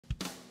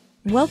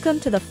Welcome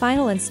to the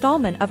final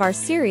installment of our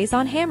series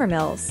on hammer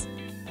mills.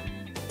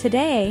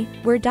 Today,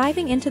 we're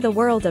diving into the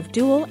world of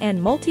dual and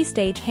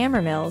multi-stage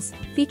hammer mills,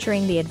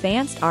 featuring the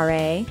advanced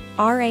RA,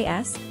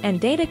 RAS,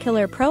 and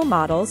DataKiller Pro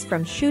models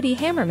from Schutte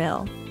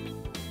Hammermill.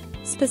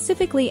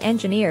 Specifically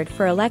engineered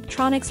for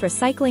electronics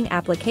recycling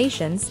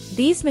applications,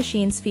 these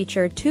machines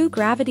feature two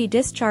gravity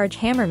discharge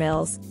hammer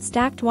mills,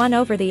 stacked one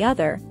over the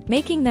other,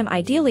 making them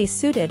ideally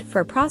suited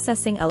for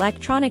processing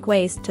electronic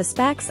waste to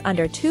specs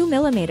under 2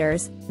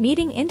 mm,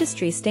 meeting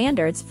industry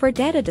standards for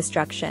data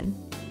destruction.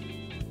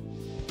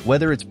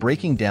 Whether it's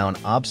breaking down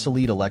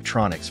obsolete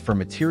electronics for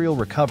material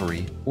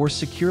recovery or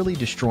securely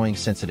destroying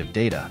sensitive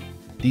data,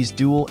 these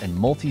dual and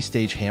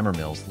multi-stage hammer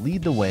mills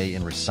lead the way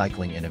in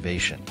recycling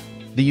innovation.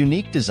 The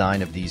unique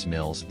design of these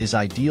mills is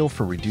ideal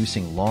for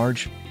reducing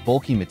large,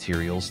 bulky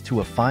materials to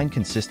a fine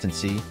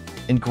consistency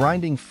and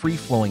grinding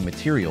free-flowing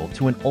material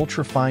to an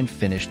ultra-fine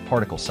finished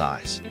particle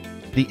size.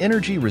 The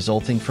energy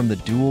resulting from the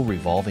dual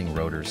revolving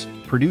rotors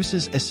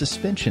produces a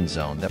suspension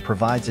zone that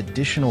provides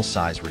additional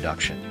size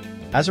reduction.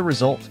 As a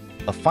result,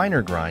 a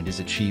finer grind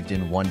is achieved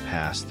in one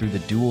pass through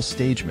the dual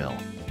stage mill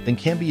than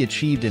can be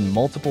achieved in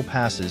multiple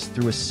passes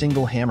through a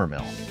single hammer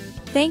mill.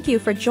 Thank you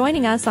for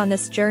joining us on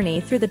this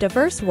journey through the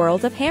diverse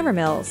world of hammer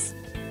mills.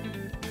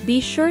 Be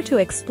sure to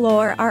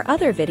explore our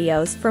other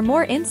videos for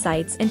more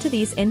insights into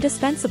these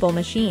indispensable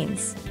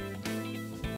machines.